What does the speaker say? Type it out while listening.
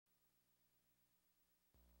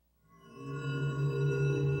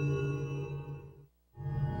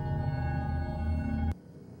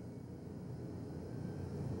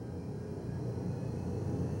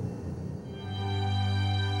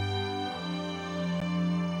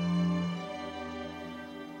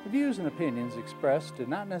views and opinions expressed do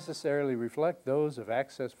not necessarily reflect those of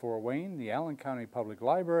Access Fort Wayne, the Allen County Public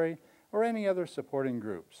Library, or any other supporting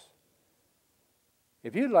groups.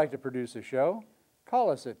 If you'd like to produce a show, call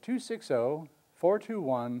us at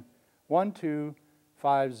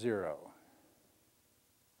 260-421-1250.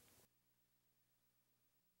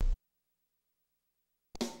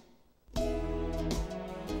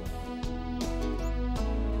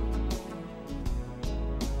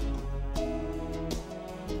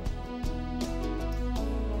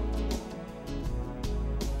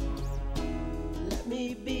 Let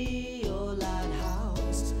me be your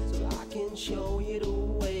lighthouse so I can show you the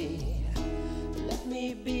way. Let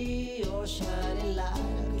me be your shining light,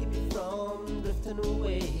 I'll keep you from drifting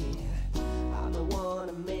away. I'm the one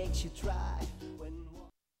that makes you try.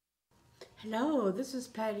 Hello, this is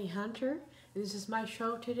Patty Hunter. This is my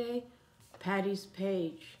show today, Patty's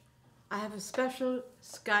Page. I have a special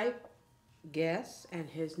Skype guest, and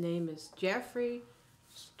his name is Jeffery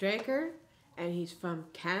Straker, and he's from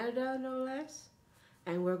Canada, no less.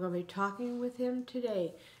 And we're going to be talking with him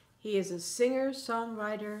today. He is a singer,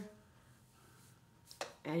 songwriter,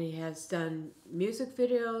 and he has done music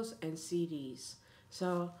videos and CDs.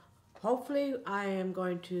 So hopefully I am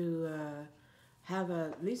going to have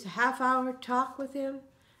at least a half-hour talk with him,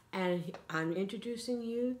 and I'm introducing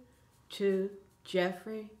you to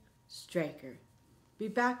Jeffery Straker. Be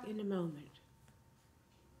back in a moment.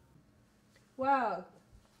 Well,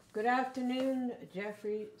 good afternoon,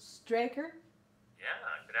 Jeffery Straker. Yeah,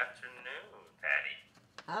 good afternoon, Patty.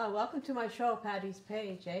 Welcome to my show, Patty's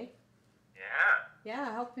Page, eh? Yeah. Yeah,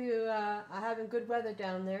 I hope you are having good weather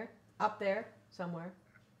down there, up there somewhere.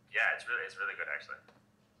 Yeah, it's really good actually.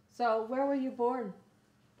 So, where were you born?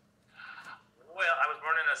 Well, I was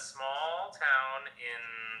born in a small town in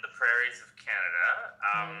the prairies of Canada.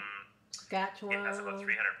 Saskatchewan. It has about 300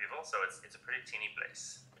 people, so it's a pretty teeny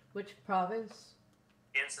place. Which province?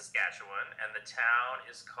 In Saskatchewan, and the town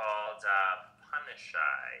is called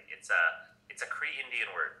Punishai. It's a Cree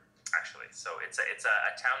Indian word, actually. So it's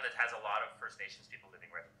a town that has a lot of First Nations people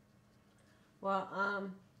living with. Well,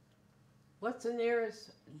 what's the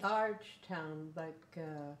nearest large town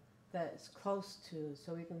that's close to,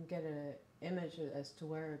 so we can get an image as to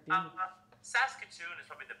where it be? Saskatoon is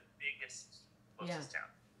probably the closest town.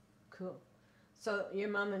 Cool. So your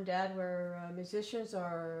mom and dad were musicians,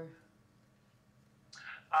 or?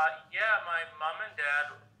 Yeah, my mom and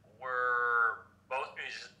dad were both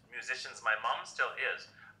musicians. My mom still is.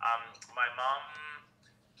 My mom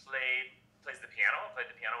played the piano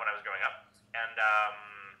when I was growing up, and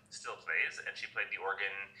still plays, and she played the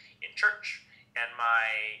organ in church. And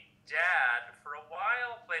my dad, for a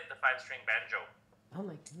while, played the 5-string banjo. Oh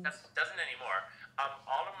my goodness. Doesn't anymore.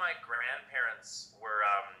 All of my grandparents were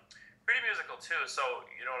pretty musical too. So,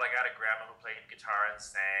 like I had a grandma who played guitar and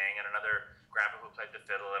sang, and another grandma who played the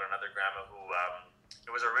fiddle, and another grandma who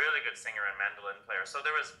was a really good singer and mandolin player. So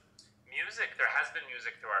there was music. There has been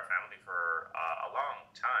music through our family for a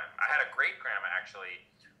long time. I had a great grandma actually,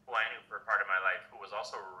 who I knew for a part of my life, who was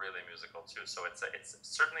also really musical too. So it's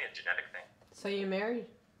certainly a genetic thing. So you're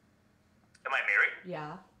married? Am I married?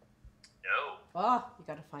 Yeah. No. Oh, you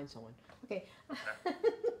got to find someone. Okay.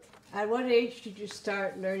 At what age did you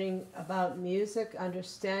start learning about music,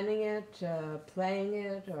 understanding it, playing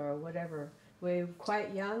it, or whatever? Were you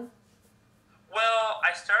quite young? Well,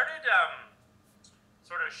 I started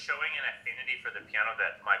sort of showing an affinity for the piano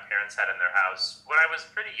that my parents had in their house when I was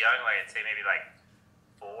pretty young, like I'd say maybe like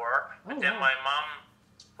 4. But then my mom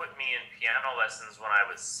put me in piano lessons when I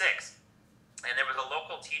was 6. And there was a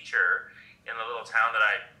local teacher in the little town that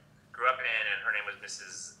I grew up in, and her name was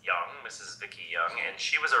Mrs. Vicky Young, and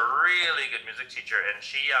she was a really good music teacher, and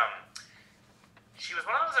she was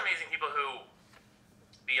one of those amazing people who,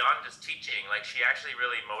 beyond just teaching, like she actually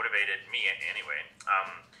really motivated me anyway,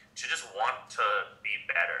 to just want to be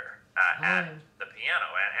better at the piano,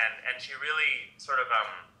 and she really sort of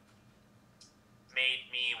made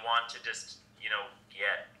me want to just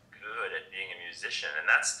get good at being a musician. And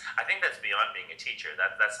I think that's beyond being a teacher.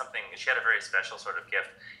 That's something, she had a very special sort of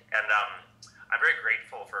gift, and I'm very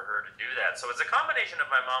grateful for her to do that. So it's a combination of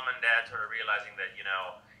my mom and dad sort of realizing that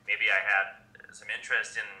maybe I had some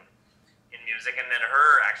interest in music, and then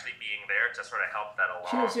her actually being there to sort of help that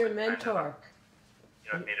along. She was your mentor.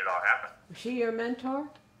 It made it all happen. Was she your mentor?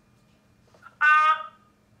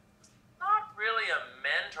 Not really a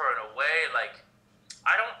mentor in a way. Like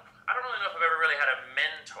I don't really know if I've ever really had a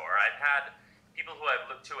mentor. I've had people who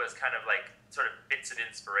I've looked to as kind of like sort of bits of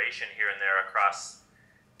inspiration here and there across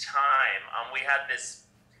time. We had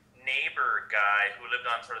this neighbor guy who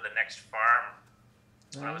lived on sort of the next farm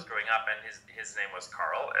when I was growing up, and his name was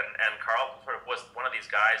Carl, and Carl sort of was one of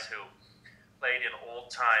these guys who played in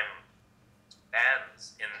old time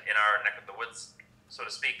bands in our neck of the woods, so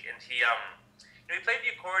to speak, and he he played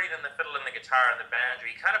the accordion and the fiddle and the guitar and the banjo.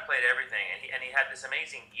 He kind of played everything, and he had this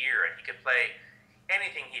amazing ear, and he could play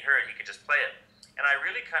anything he heard. He could just play it, and I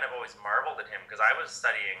really kind of always marveled at him because I was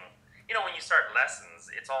studying. When you start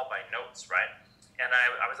lessons, it's all by notes, right? And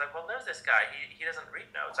I was like, well, there's this guy. He doesn't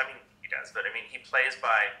read notes. I mean, he does, but I mean, he plays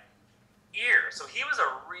by ear. So he was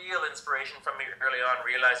a real inspiration from me early on,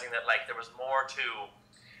 realizing that like there was more to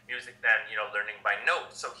music than learning by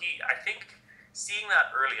notes. So I think seeing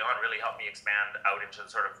that early on really helped me expand out into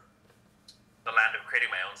sort of the land of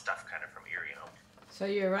creating my own stuff, kind of from ear. So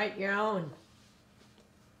you write your own.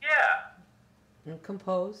 Yeah. And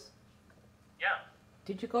compose. Yeah.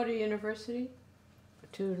 Did you go to university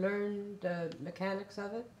to learn the mechanics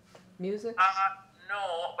of it, music?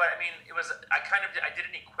 No, but I mean, I did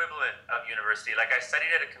an equivalent of university. Like I studied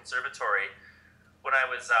at a conservatory when I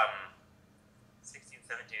was 16,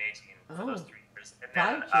 17, 18, for those 3 years. And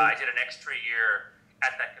then I did an extra year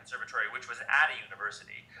at that conservatory, which was at a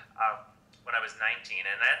university, when I was 19.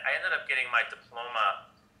 And I ended up getting my diploma,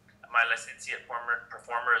 my licentiate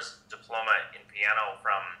performer's diploma in piano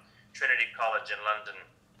from Trinity College in London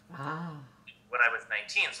when I was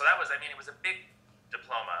 19. So that was, it was a big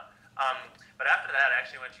diploma. But after that, I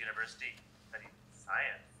actually went to university, studied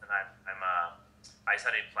science, and I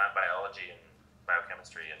studied plant biology and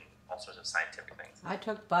biochemistry and all sorts of scientific things. I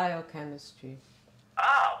took biochemistry.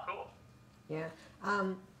 Ah, cool. Yeah.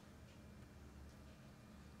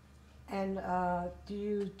 And do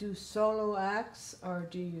you do solo acts, or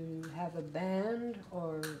do you have a band,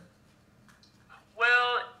 or?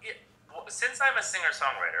 Well, since I'm a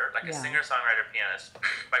singer-songwriter, like a singer-songwriter pianist,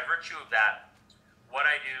 by virtue of that, what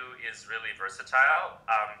I do is really versatile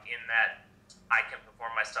in that I can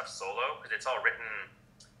perform my stuff solo because it's all written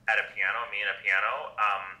at a piano, me and a piano.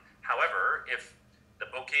 However, if the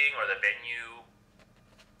booking or the venue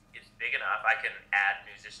is big enough, I can add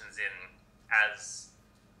musicians in as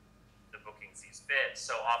the booking sees fit.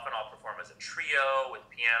 So often I'll perform as a trio with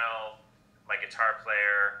piano, my guitar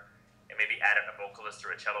player, and maybe add in a vocalist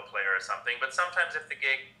or a cello player or something. But sometimes if the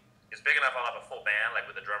gig is big enough, I'll have a full band, like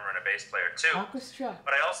with a drummer and a bass player too. Orchestra.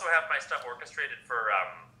 But I also have my stuff orchestrated for,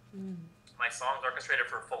 my songs orchestrated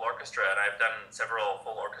for full orchestra, and I've done several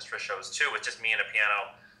full orchestra shows too, with just me and a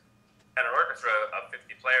piano and an orchestra of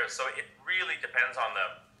 50 players. So it really depends on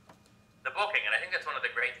the booking, and I think that's one of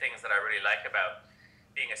the great things that I really like about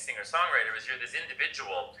being a singer-songwriter is you're this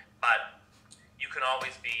individual, but you can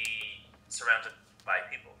always be surrounded by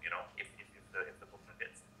people, if the booking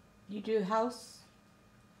fits. You do house,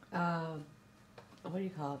 what do you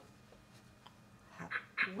call it?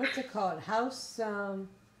 What's it called? House,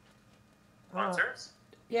 Concerts?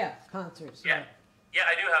 Yeah, concerts. Yeah,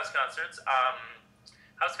 I do house concerts.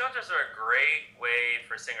 House concerts are a great way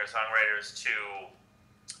for singer-songwriters to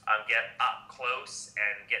get up close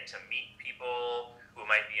and get to meet people who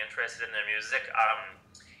might be interested in their music.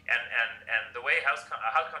 And the way house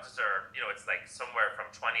concerts are, it's like somewhere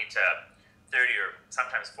from 20 to 30 or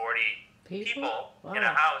sometimes 40 people wow. in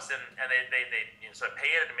a house, and they sort of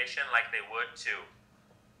pay admission like they would to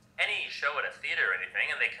any show at a theater or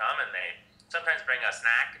anything, and they come and they sometimes bring a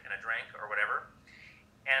snack and a drink or whatever.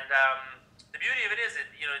 And the beauty of it is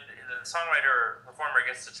that the songwriter performer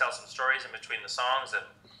gets to tell some stories in between the songs and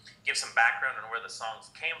give some background on where the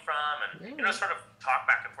songs came from, and sort of talk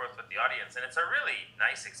back and forth with the audience. And it's a really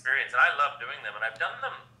nice experience, and I love doing them. And I've done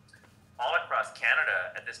them all across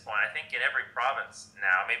Canada at this point. I think in every province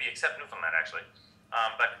now, maybe except Newfoundland actually.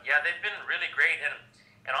 But yeah, they've been really great.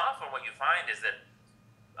 And often what you find is that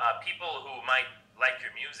people who might like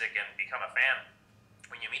your music and become a fan,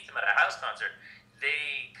 when you meet them at a house concert,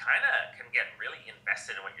 they kind of can get really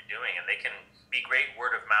invested in what you're doing, and they can be great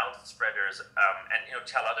word of mouth spreaders, and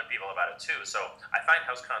tell other people about it too. So I find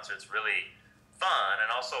house concerts really fun,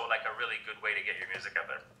 and also like a really good way to get your music out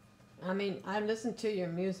there. I mean, I listened to your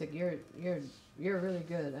music. You're really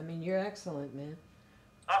good. I mean, you're excellent, man.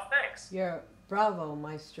 Oh, thanks. You're bravo,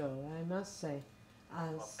 maestro. I must say.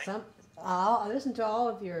 Well, I listened to all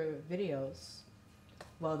of your videos.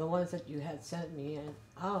 Well, the ones that you had sent me, and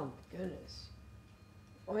oh my goodness.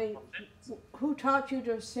 I mean, who taught you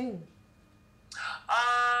to sing?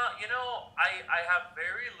 I have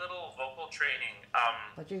very little vocal training.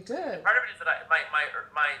 But you're good. Part of it is that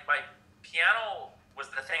my piano was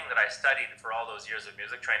the thing that I studied for all those years of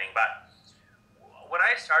music training. But when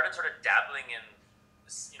I started sort of dabbling in,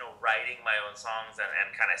 writing my own songs and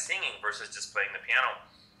kind of singing versus just playing the piano,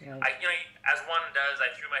 I, you know, as one does, I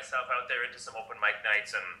threw myself out there into some open mic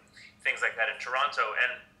nights and things like that in Toronto,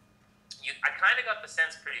 and I kind of got the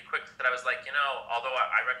sense pretty quick that I was like, you know, although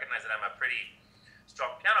I recognize that I'm a pretty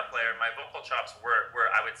strong piano player, my vocal chops were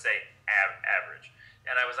I would say, average.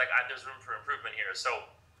 And I was like, there's room for improvement here. So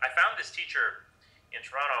I found this teacher in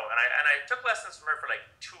Toronto, and I took lessons from her for like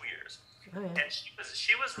 2 years. Oh, yeah. And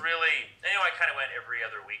she was really, you know, I kind of went every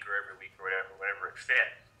other week or every week or whatever it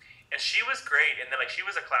fit. And she was great. And then, like, she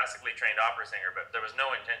was a classically trained opera singer, but there was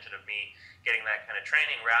no intention of me getting that kind of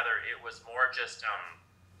training. Rather, it was more just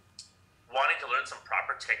wanting to learn some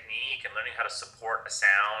proper technique and learning how to support a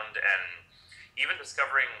sound, and even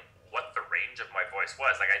discovering what the range of my voice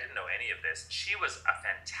was. Like, I didn't know any of this. She was a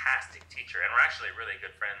fantastic teacher, and we're actually really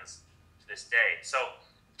good friends to this day. So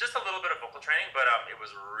just a little bit of vocal training, but it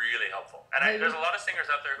was really helpful. And there's a lot of singers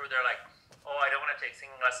out there who they're like, oh, I don't want to take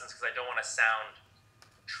singing lessons because I don't want to sound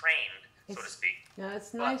trained, so to speak. Yeah,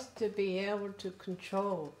 it's nice to be able to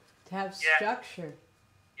control, to have structure.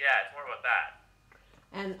 Yeah, it's more about that.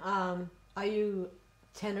 And are you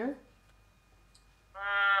tenor?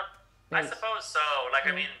 I suppose so. Like,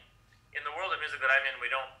 I mean, in the world of music that I'm in, you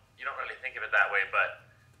don't really think of it that way, but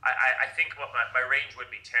I think what my range would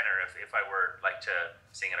be tenor if I were like to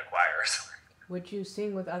sing in a choir or something. Would you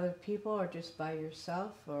sing with other people or just by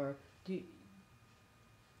yourself, or do you...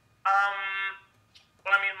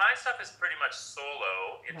 Well, I mean, my stuff is pretty much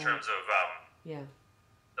solo in terms of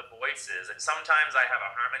the voices. And sometimes I have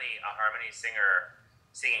a harmony singer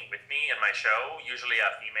singing with me in my show, usually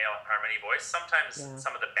a female harmony voice. Sometimes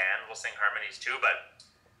some of the band will sing harmonies too, but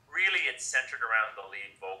really it's centered around the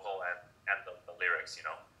lead vocal and the lyrics, you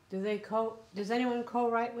know. Does anyone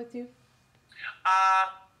co-write with you?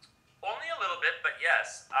 Only a little bit, but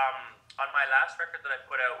yes. On my last record that I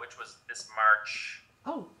put out, which was this March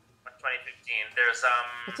 2015, there's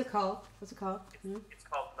What's it called? It's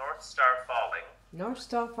called North Star Falling. North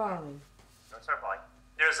Star Falling. North Star Falling.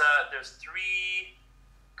 There's 3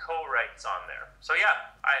 co-writes on there. So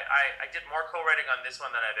yeah, I did more co-writing on this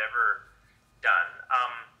one than I've ever done.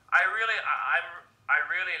 I really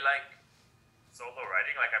like solo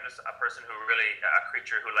writing. Like, I'm just a person who really, a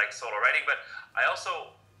creature who likes solo writing, but I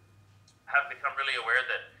also have become really aware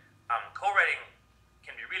that co-writing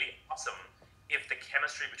can be really awesome if the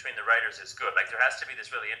chemistry between the writers is good. Like, there has to be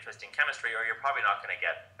this really interesting chemistry, or you're probably not going to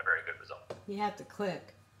get a very good result. You have to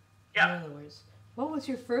click. Yeah. In other words, what was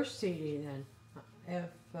your first CD then?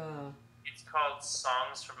 It's called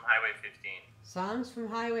Songs from Highway 15. Songs from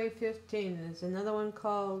Highway 15. There's another one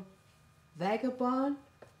called Vagabond.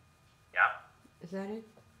 Yeah. Is that it?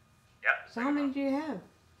 Yeah. So how many do you have?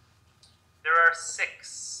 There are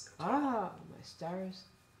 6. Ah, my stars.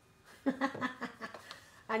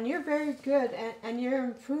 And you're very good, and you're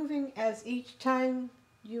improving as each time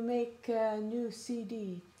you make a new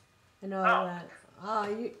CD and all that. Oh,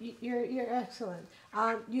 you're excellent.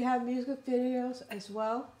 You have music videos as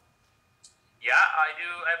well? Yeah, I do.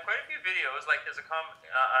 I have quite a few videos. Like, there's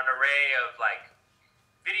an array of, like,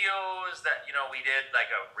 videos that, you know, we did, like,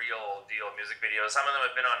 a real deal music video. Some of them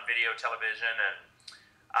have been on video, television, and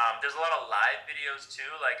there's a lot of live videos, too,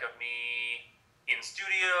 like, of me in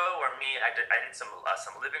studio, or me, I did some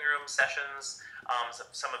living room sessions,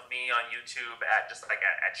 some of me on YouTube at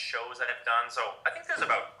shows that I've done. So I think there's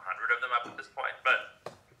about 100 of them up at this point,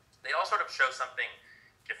 but they all sort of show something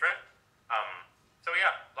different. So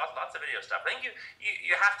yeah, lots of video stuff. I think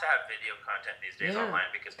you have to have video content these days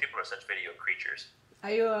online because people are such video creatures.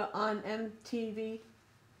 Are you on MTV?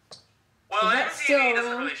 Well, MTV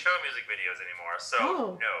doesn't really show music videos anymore,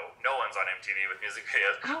 so no one's on MTV with music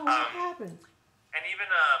videos. Oh, what happened? And even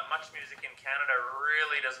Much Music in Canada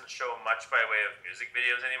really doesn't show much by way of music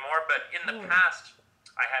videos anymore. But in the past,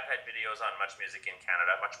 I have had videos on Much Music in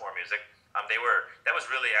Canada, Much More Music. That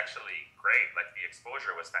was really actually great. Like, the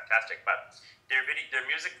exposure was fantastic, but their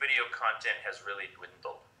music video content has really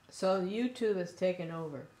dwindled. So YouTube has taken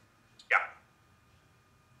over. Yeah.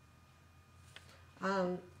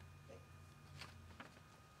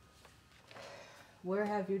 Where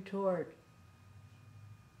have you toured?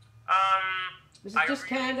 Is it just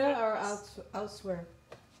Canada or elsewhere?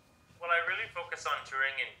 Well, I really focus on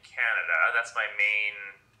touring in Canada. That's my main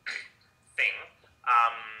thing.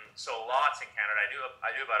 So lots in Canada. I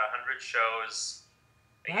do about 100 shows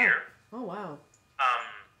a year. Oh, wow.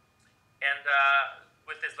 And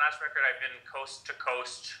with this last record, I've been coast to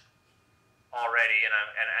coast already, and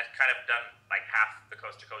I've kind of done like half the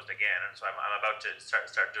coast to coast again. And so I'm about to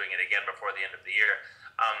start doing it again before the end of the year.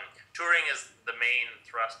 Touring is the main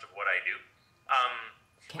thrust of what I do.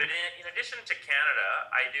 But in addition to Canada,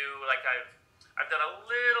 I do, like, I've done a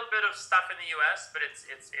little bit of stuff in the U.S., but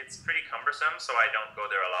it's pretty cumbersome, so I don't go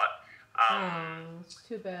there a lot. It's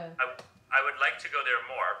too bad. I would like to go there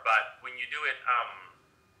more, but when you do it,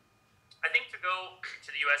 I think to go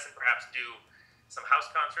to the U.S. and perhaps do some house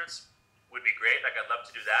concerts would be great. Like, I'd love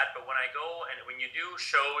to do that. But when I go and when you do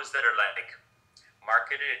shows that are like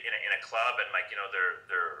marketed in a club and like, you know,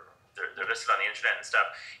 they're listed on the internet and stuff,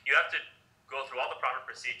 you have to go through all the proper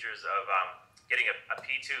procedures of getting a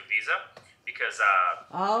P2 visa because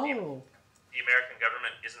the American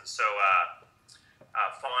government isn't so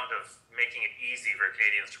fond of making it easy for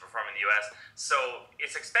Canadians to perform in the U.S. So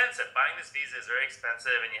it's expensive. Buying this visa is very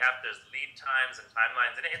expensive, and there's lead times and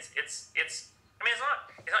timelines, and it's. I mean, it's not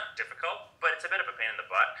difficult, but it's a bit of a pain in the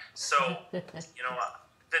butt. So you know,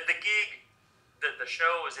 the gig, the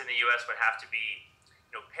shows in the U.S. would have to be,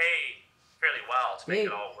 you know, pay fairly well to make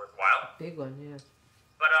it all worthwhile. Big one, yeah.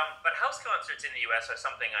 But house concerts in the U.S. are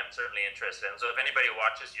something I'm certainly interested in. So if anybody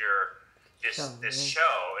watches this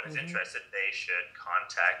show and is interested, they should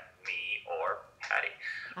contact me or Patty.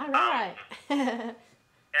 All right.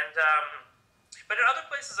 But in other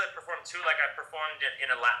places I've performed too. Like, I've performed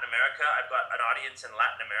in Latin America. I've got an audience in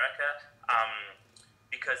Latin America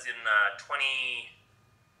because in 2014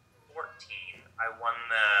 I won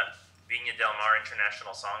the Viña del Mar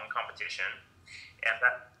International Song Competition, and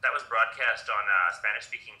that was broadcast on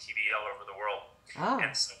Spanish-speaking TV all over the world. Oh.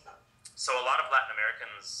 And so a lot of Latin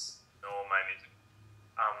Americans know my music.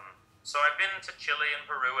 So I've been to Chile and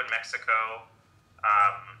Peru and Mexico.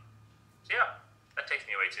 So yeah, that takes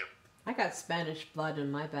me away too. I got Spanish blood in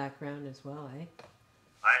my background as well, eh?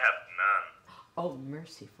 I have none. Oh,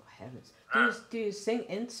 merciful heavens. Do you sing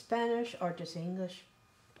in Spanish or just English?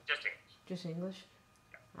 Just English. Just English?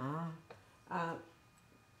 Yeah.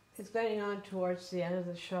 It's getting on towards the end of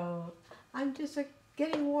the show. I'm just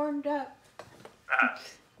getting warmed up.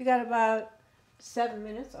 We got about 7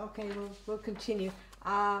 minutes. Okay, we'll continue.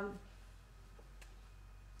 How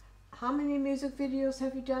many music videos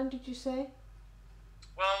have you done, did you say?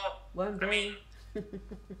 Well, One I mean,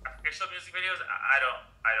 official music videos, I don't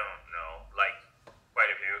know, like,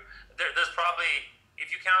 quite a few. There's probably,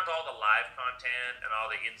 if you count all the live content and all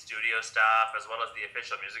the in-studio stuff, as well as the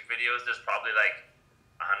official music videos, there's probably like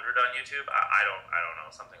 100 on YouTube. I don't know,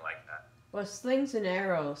 something like that. Well, Slings and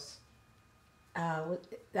Arrows,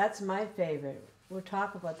 that's my favorite. We'll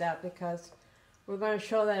talk about that because we're going to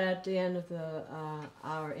show that at the end of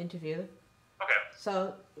our interview. Okay.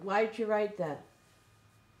 So, why did you write that?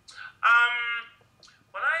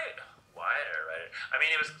 Why did I write it? I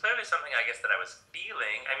mean, it was clearly something, I guess, that I was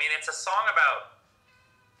feeling. I mean, it's a song about,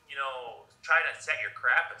 you know, trying to set your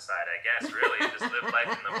crap aside, I guess, really, and just live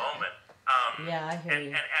life in the moment. Yeah, I hear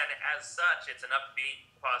you. And as such, it's an upbeat,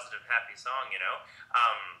 positive, happy song, you know.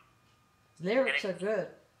 Lyrics are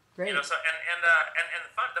good. Great. You know, so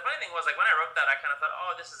the funny thing was, like, when I wrote that, I kind of thought,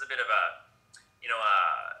 oh, this is a bit of a, you know,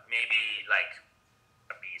 maybe like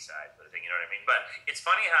a B-side sort of thing, you know what I mean? But it's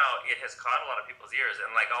funny how it has caught a lot of people's ears,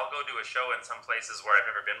 and like, I'll go do a show in some places where I've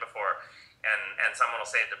never been before, and someone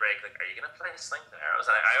will say at the break, like, are you gonna play Slings and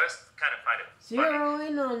Arrows? And I always kind of find it funny. Zero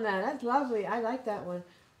in on that. That's lovely. I like that one.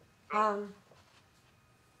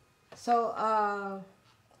 So,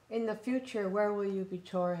 in the future, where will you be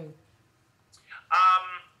touring?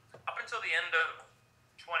 Up until the end of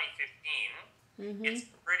 2015, it's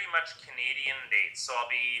pretty much Canadian dates. So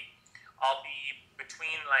I'll be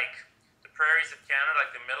between like the prairies of Canada,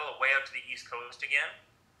 like the middle, way out to the East Coast again.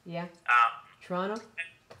 Yeah. Toronto.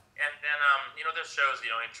 And then you know, there's shows,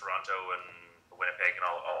 you know, in Toronto and Winnipeg and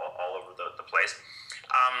all over the place.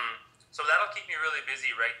 So that'll keep me really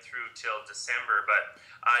busy right through till December. But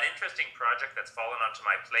an interesting project that's fallen onto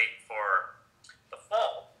my plate for the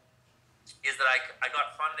fall is that I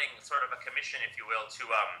got funding, sort of a commission, if you will, to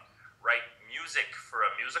write music for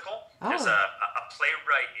a musical. Oh. There's a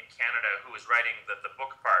playwright in Canada who is writing the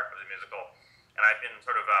book part of the musical, and I've been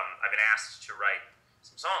I've been asked to write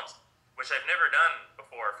some songs, which I've never done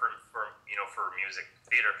before for music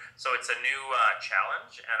theater. So it's a new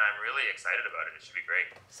challenge, and I'm really excited about it. It should be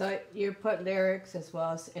great. So you put lyrics as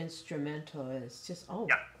well as instrumental. It's just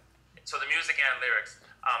Yeah. So the music and lyrics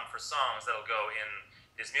for songs that'll go in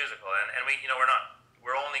this musical, and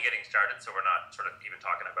we're only getting started, so we're not sort of even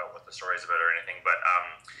talking about what the story's about or anything. But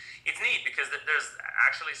it's neat because there's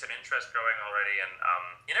actually some interest growing already, and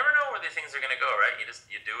you never know where these things are going to go, right?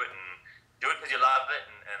 You do it and do it because you love it,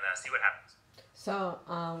 and see what happens. So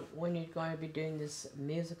when you're going to be doing this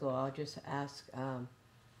musical, I'll just ask.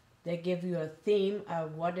 They give you a theme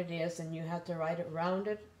of what it is, and you have to write it around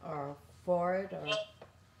it or for it, or.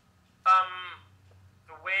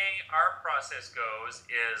 The way our process goes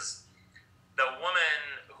is the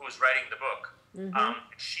woman who's writing the book,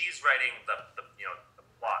 she's writing the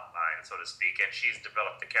plot line, so to speak, and she's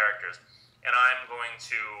developed the characters. And I'm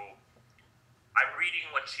reading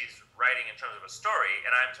what she's writing in terms of a story,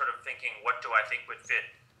 and I'm sort of thinking, what do I think would fit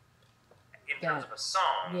in terms of a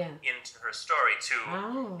song into her story to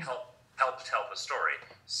help tell the story.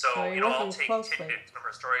 So I'll take tidbits from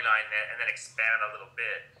her storyline and then expand a little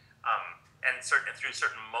bit. And through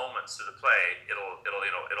certain moments of the play, it'll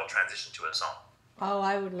transition to a song. Oh,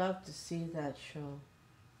 I would love to see that show.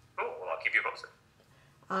 Cool. Well, I'll keep you posted.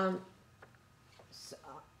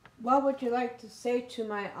 What would you like to say to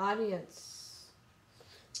my audience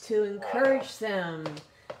to encourage them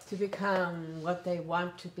to become what they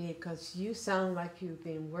want to be? Because you sound like you've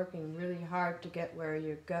been working really hard to get where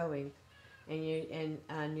you're going,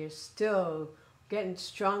 and you're still getting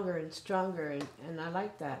stronger and stronger, and I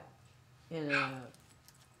like that.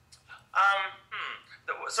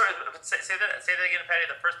 Sorry, say that again, Patty.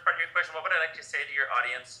 The first part of your question. What would I like to say to your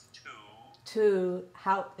audience to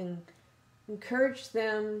help encourage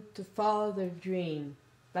them to follow their dream,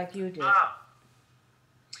 like you did? Well,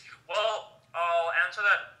 I'll answer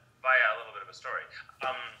that via a little bit of a story.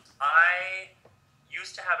 I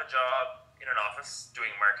used to have a job in an office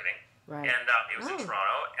doing marketing. Right. And it was in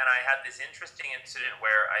Toronto, and I had this interesting incident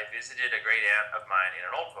where I visited a great aunt of mine in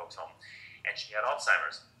an old folks home, and she had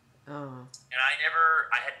Alzheimer's. Oh. And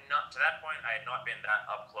to that point, I had not been that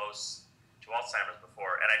up close to Alzheimer's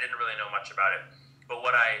before, and I didn't really know much about it.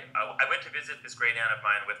 But I went to visit this great aunt of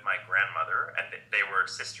mine with my grandmother, and they were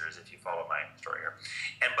sisters, if you follow my story here.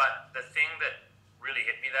 But the thing that really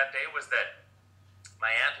hit me that day was that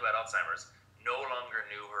my aunt who had Alzheimer's no longer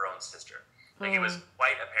knew her own sister. Like, it was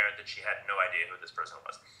quite apparent that she had no idea who this person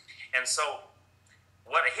was. And so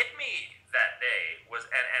what hit me that day was,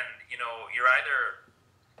 and you're either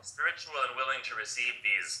spiritual and willing to receive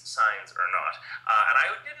these signs or not. And I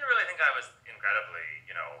didn't really think I was incredibly,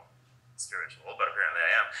 spiritual, but apparently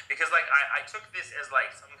I am. Because, I took this as,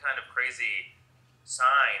 some kind of crazy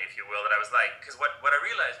sign, if you will, that I was because what I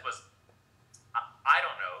realized was, I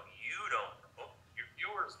don't know, you don't know, your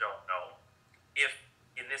viewers don't know, if,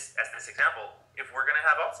 as this example, if we're going to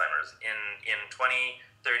have Alzheimer's in 20,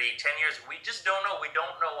 30, 10 years, we just don't know. We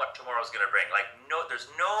don't know what tomorrow's going to bring. There's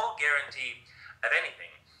no guarantee of anything.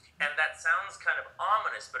 And that sounds kind of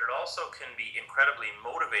ominous, but it also can be incredibly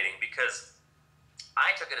motivating, because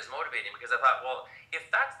I took it as motivating because I thought, well, if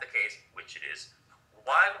that's the case, which it is,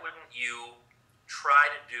 why wouldn't you try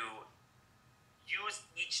to use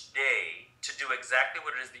each day to do exactly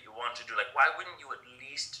what it is that you want to do? Why wouldn't you at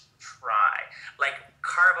least try?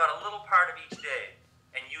 Carve out a little part of each day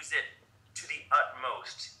and use it to the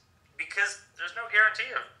utmost, because there's no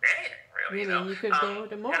guarantee of anything, really. You could go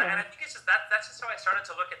tomorrow. And I think it's just that's just how I started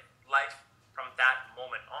to look at life from that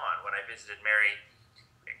moment on, when I visited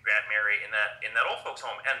Grant Mary in that old folks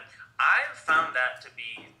home. And I've found that to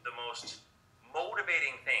be the most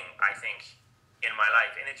motivating thing, I think, in my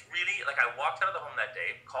life. And it's really, I walked out of the home that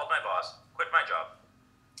day, called my boss, quit my job,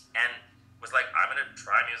 and was like, I'm going to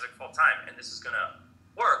try music full time, and this is going to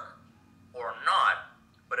work or not,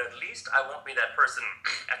 but at least I won't be that person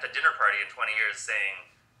at the dinner party in 20 years saying,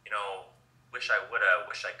 wish I woulda,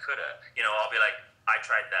 wish I coulda. I'll be like, I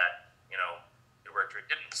tried that, it worked or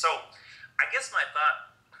it didn't. So I guess my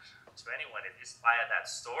thought to anyone via that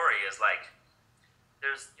story is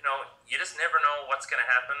there's, you just never know what's going to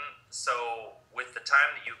happen. So with the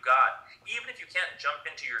time that you've got, even if you can't jump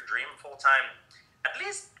into your dream full time, at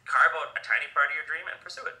least carve out a tiny part of your dream and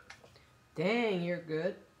pursue it. Dang, you're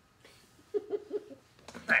good.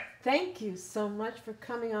 Thanks. Thank you so much for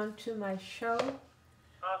coming on to my show.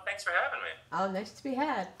 Oh, thanks for having me. Oh, nice to be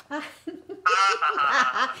had.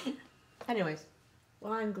 Anyways,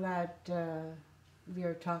 well, I'm glad we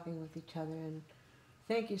are talking with each other, and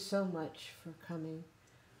thank you so much for coming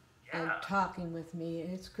and talking with me.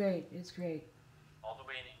 It's great. It's great. All the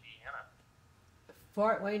way in Indiana.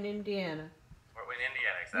 Fort Wayne, Indiana. Fort Wayne,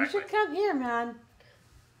 Indiana, exactly. You should come here, man.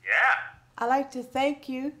 Yeah. I'd like to thank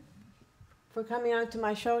you for coming on to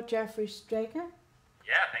my show, Jeffery Straker.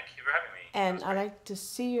 Yeah, thank you for having me. And I'd like to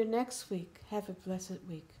see you next week. Have a blessed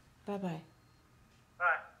week. Bye-bye.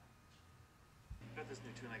 Bye. I got this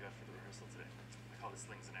new tune I got for the rehearsal today. I call it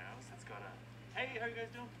Slings and Arrows. It's got a, hey, how you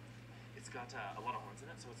guys doing? It's got a lot of horns in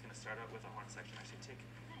it, so it's going to start out with a horn section. Actually, check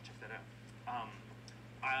that out.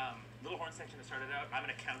 Little horn section to start it out. I'm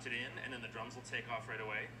going to count it in, and then the drums will take off right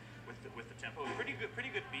away with the tempo. Pretty good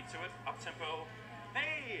beat to it. Up tempo.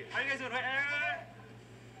 Hey, how you guys doing?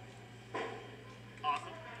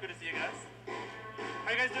 Awesome. Good to see you guys.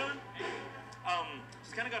 How you guys doing?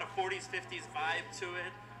 Just kind of got a 40s, 50s vibe to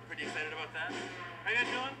it. Pretty excited about that. How you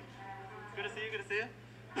guys doing? Good to see you. Good to see you.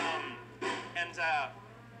 And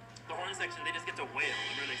the horn section, they just get to wail.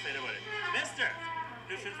 I'm really excited about it. Mister,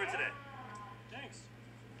 new tune for today. Thanks.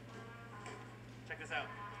 Check this out.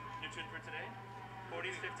 New tune for today.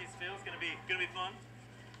 40s, 50s feel. It's gonna be fun.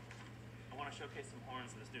 I want to showcase some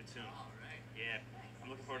horns in this new tune. All right. Yeah, I'm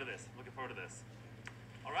looking forward to this.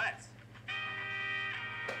 All right.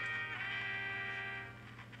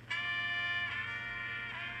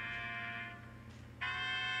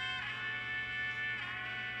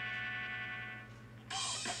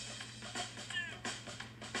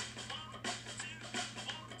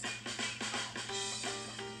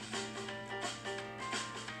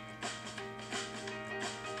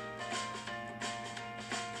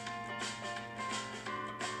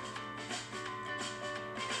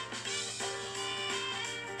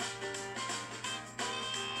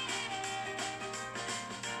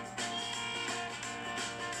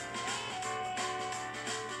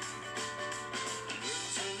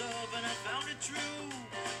 True,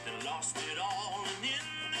 then lost it all, and in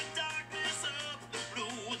the darkness of the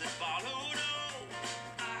blue that followed, oh,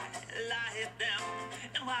 I lie it down,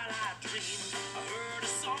 and while I dreamed, I heard a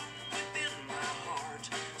song within my heart,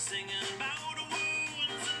 singing about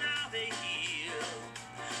wounds and how they heal,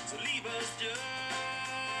 so leave us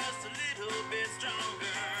just a little bit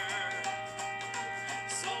stronger,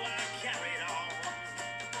 so I carried on,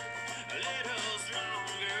 a little stronger.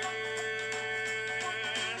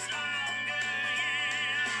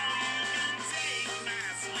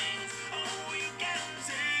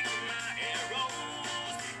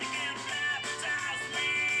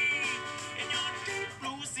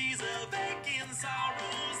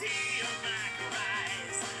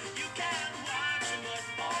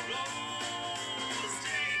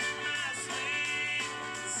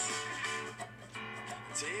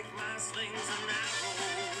 Take my slings and arrows.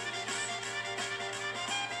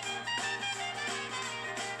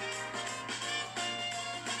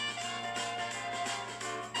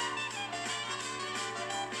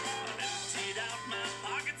 I've emptied out my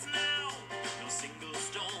pockets now. No single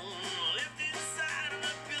stone left inside, and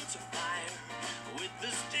I built a fire with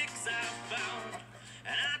the sticks I found.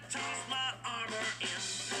 And I tossed my armor in.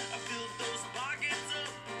 I filled those pockets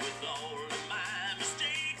up with all of my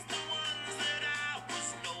mistakes, the ones that I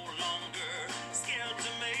was no longer scared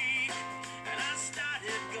to make. And I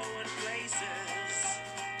started going places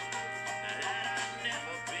that I'd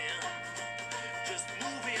never been, just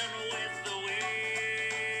moving with the wind.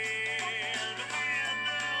 With the wind,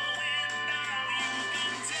 now you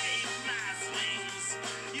can take my slings,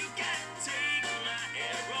 you can take my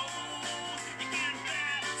arrows, you can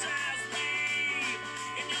baptize me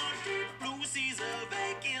in your deep blue seas of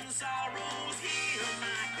aching sorrows. Hear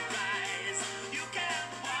my cries, you can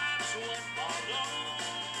watch what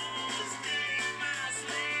follows. Take my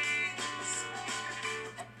slings,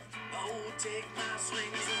 oh, take my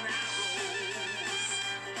slings and arrows.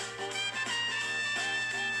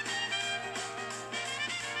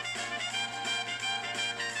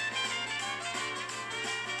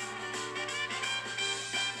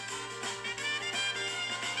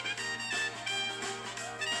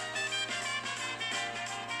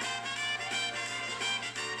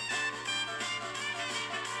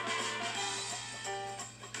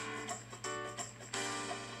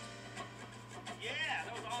 Yeah,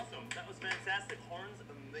 that was awesome. That was fantastic. Horns,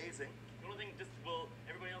 amazing. The only thing, just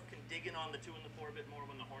everybody else can dig in on the 2 and the 4 a bit more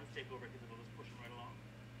when the horns take over, because it'll just push them right along.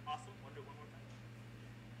 Awesome. Want to do it one more time?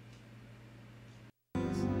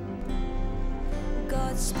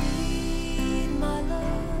 Godspeed, my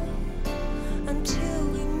love, until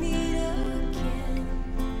we meet again.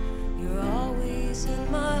 You're always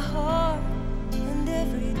in my heart and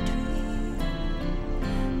every dream.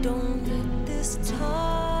 Don't let this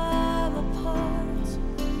time apart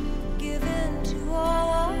give in to all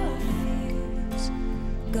our fears.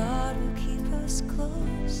 God will keep us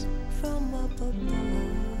close from up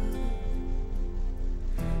above.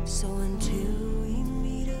 So until we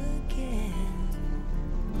meet again,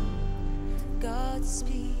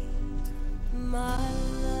 Godspeed, my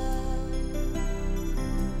love.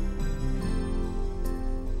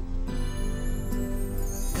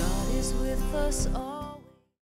 God is with us all.